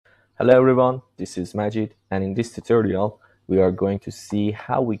Hello everyone, this is Majid, and in this tutorial we are going to see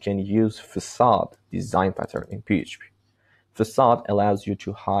how we can use Facade design pattern in PHP. Facade allows you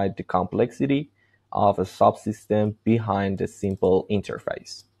to hide the complexity of a subsystem behind a simple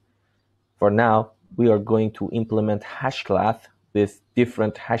interface. For now, we are going to implement hash class with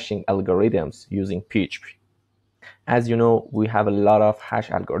different hashing algorithms using PHP. As you know, we have a lot of hash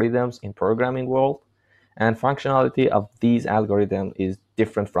algorithms in programming world, and functionality of these algorithms is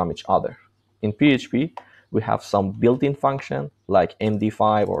different from each other. In PHP, we have some built-in function like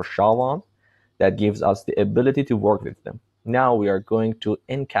MD5 or SHA-1 that gives us the ability to work with them. Now we are going to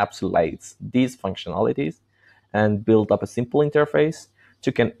encapsulate these functionalities and build up a simple interface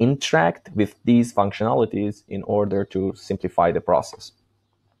to can interact with these functionalities in order to simplify the process.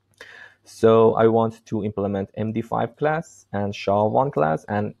 So I want to implement MD5 class and SHA-1 class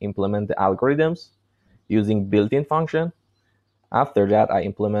and implement the algorithms using built-in function. After that, I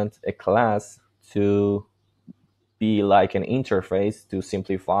implement a class to be like an interface to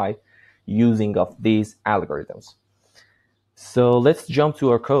simplify using of these algorithms. So let's jump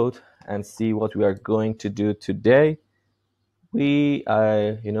to our code and see what we are going to do today.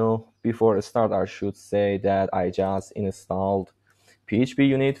 Before I start, I should say that I just installed PHP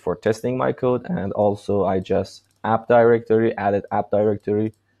unit for testing my code, and also I just added app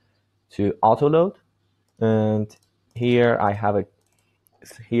directory to autoload. And here I have a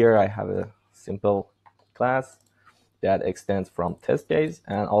simple class that extends from test case,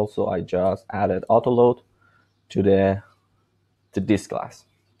 and also I just added autoload to this class.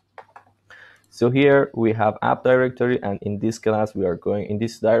 So here we have app directory, and in this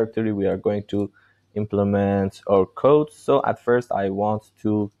directory we are going to implement our code. So at first I want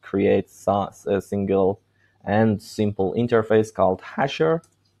to create a single and simple interface called hasher,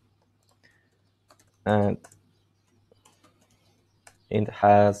 and it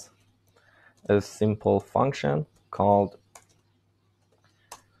has a simple function called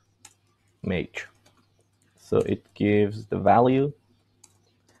make. So it gives the value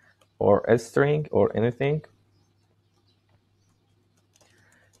or a string or anything,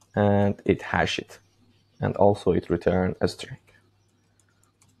 and it hash it, and also it return a string.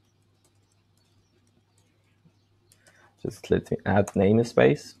 Just let me add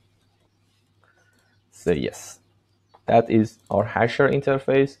namespace. So yes, that is our hasher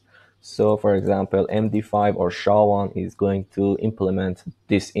interface. So for example, MD5 or SHA-1 is going to implement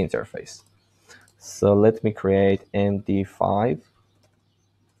this interface. So let me create MD5,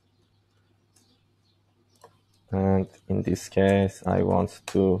 and in this case I want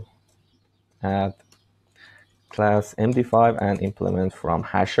to add class MD5 and implement from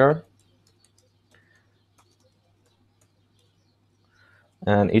hasher,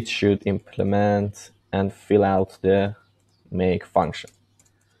 and it should implement and fill out the make function.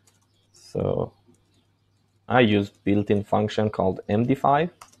 So I use built-in function called MD5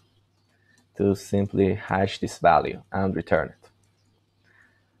 to simply hash this value and return it.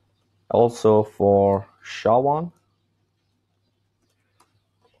 Also for SHA-1,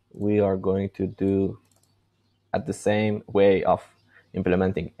 we are going to do at the same way of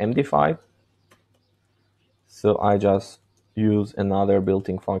implementing MD5. So I just use another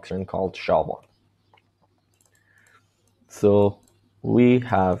built-in function called SHA-1. So we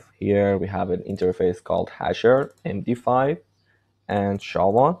have an interface called hasher, MD5, and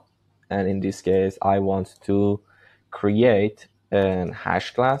SHA-1. And in this case, I want to create an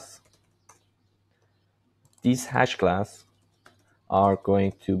hash class. These hash class are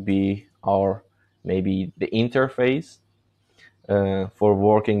going to be maybe the interface for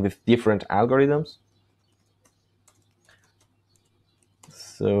working with different algorithms.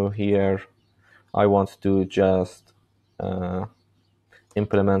 So here I want to just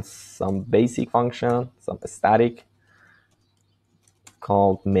implement some basic function, some static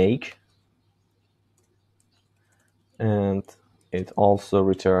called make, and it also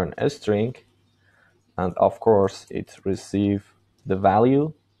return a string, and of course it receive the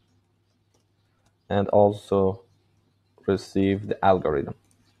value and also receive the algorithm.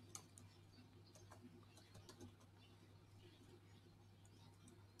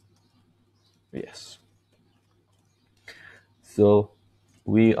 Yes. So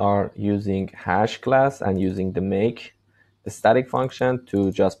we are using hash class and using the make, the static function,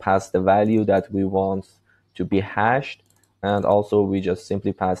 to just pass the value that we want to be hashed, and also we just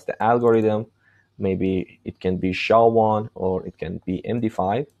simply pass the algorithm. Maybe it can be SHA-1 or it can be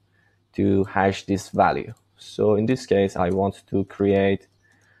MD5 to hash this value. So in this case, I want to create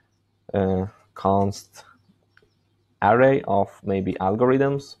a const array of maybe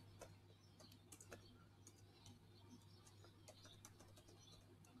algorithms.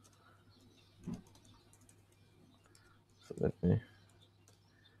 let me,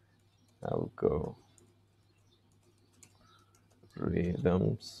 I'll go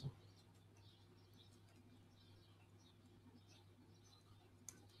rhythms.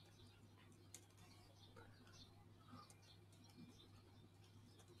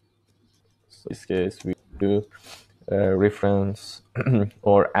 So in this case, we do reference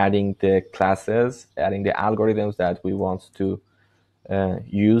or adding the classes, adding the algorithms that we want to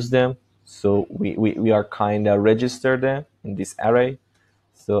use them. So we are kind of register them in this array.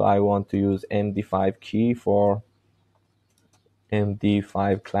 So I want to use MD5 key for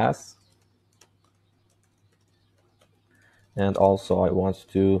MD5 class. And also I want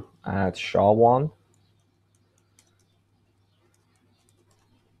to add SHA1.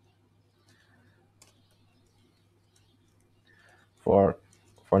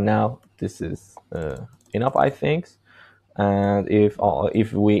 For now, this is enough, I think. And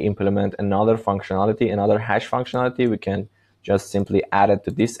if we implement another functionality, another hash functionality, we can just simply add it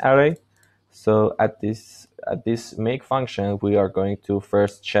to this array. So at this make function, we are going to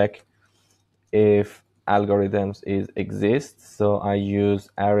first check if algorithms exist. So I use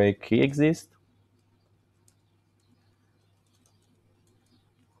array key exist.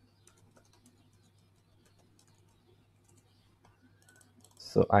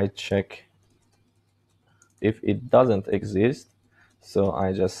 So I check if it doesn't exist. So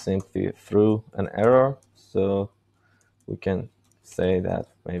I just simply threw an error. So we can say that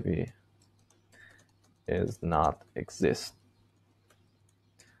maybe is not exist.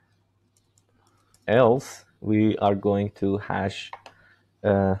 Else we are going to hash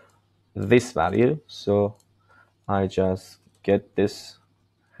this value. So I just get this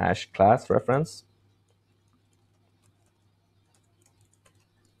hash class reference.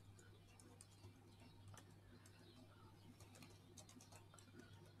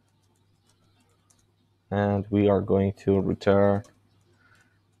 And we are going to return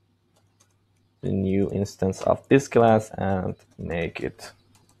the new instance of this class and make it,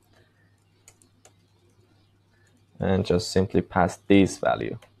 and just simply pass this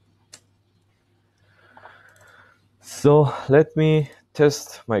value. So let me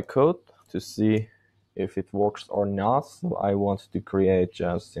test my code to see if it works or not. So I want to create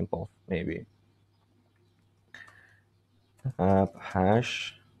just simple, maybe app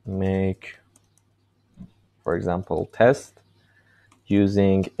hash make, for example, test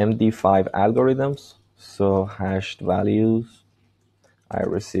using MD5 algorithms. So hashed values, I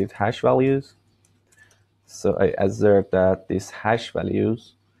received hash values. So I assert that these hash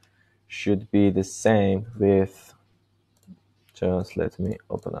values should be the same with, just let me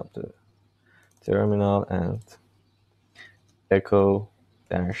open up the terminal and echo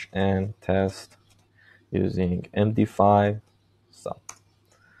 -n test using MD5 sum.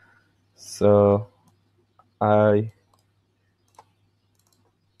 So I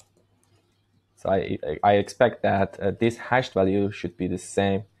expect that this hashed value should be the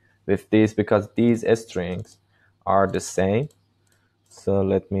same with this, because these strings are the same. So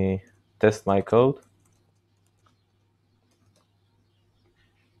let me test my code.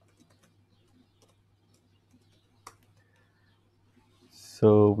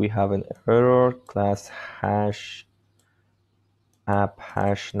 So we have an error, class hash app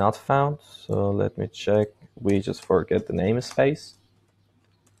hash not found. So let me check. We just forget the namespace.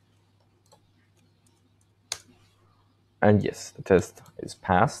 And yes, the test is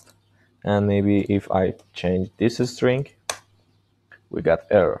passed. And maybe if I change this string, we got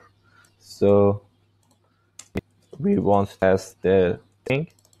error. So we want to test the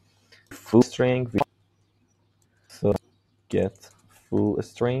thing, full string. So get full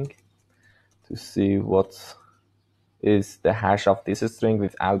string to see what is the hash of this string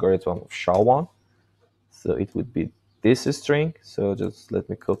with algorithm of SHA1. So it would be this string. So just let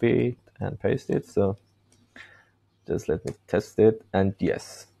me copy it and paste it. So just let me test it. And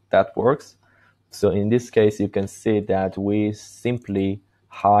yes, that works. So in this case, you can see that we simply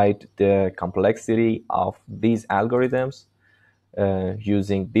hide the complexity of these algorithms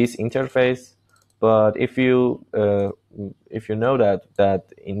using this interface. But if you know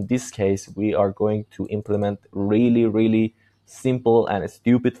that in this case we are going to implement really simple and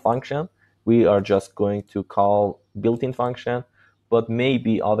stupid function, we are just going to call built-in function. But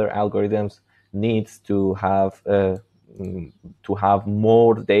maybe other algorithms needs to have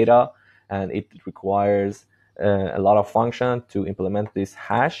more data, and it requires a lot of function to implement this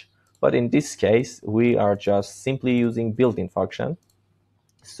hash. But in this case, we are just simply using built-in function.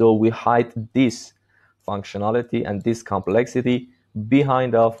 So we hide this functionality and this complexity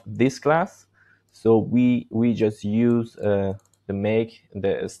behind of this class. So we just use the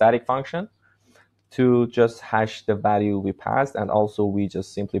static function to just hash the value we passed, and also we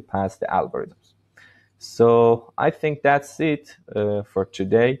just simply pass the algorithms. So I think that's it for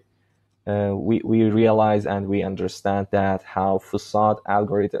today. We realize and we understand that how facade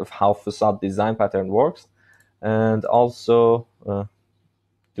algorithm, how facade design pattern works, and also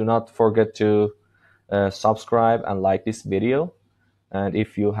do not forget to subscribe and like this video. And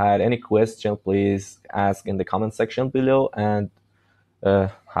if you had any question, please ask in the comment section below. And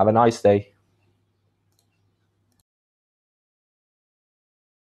have a nice day.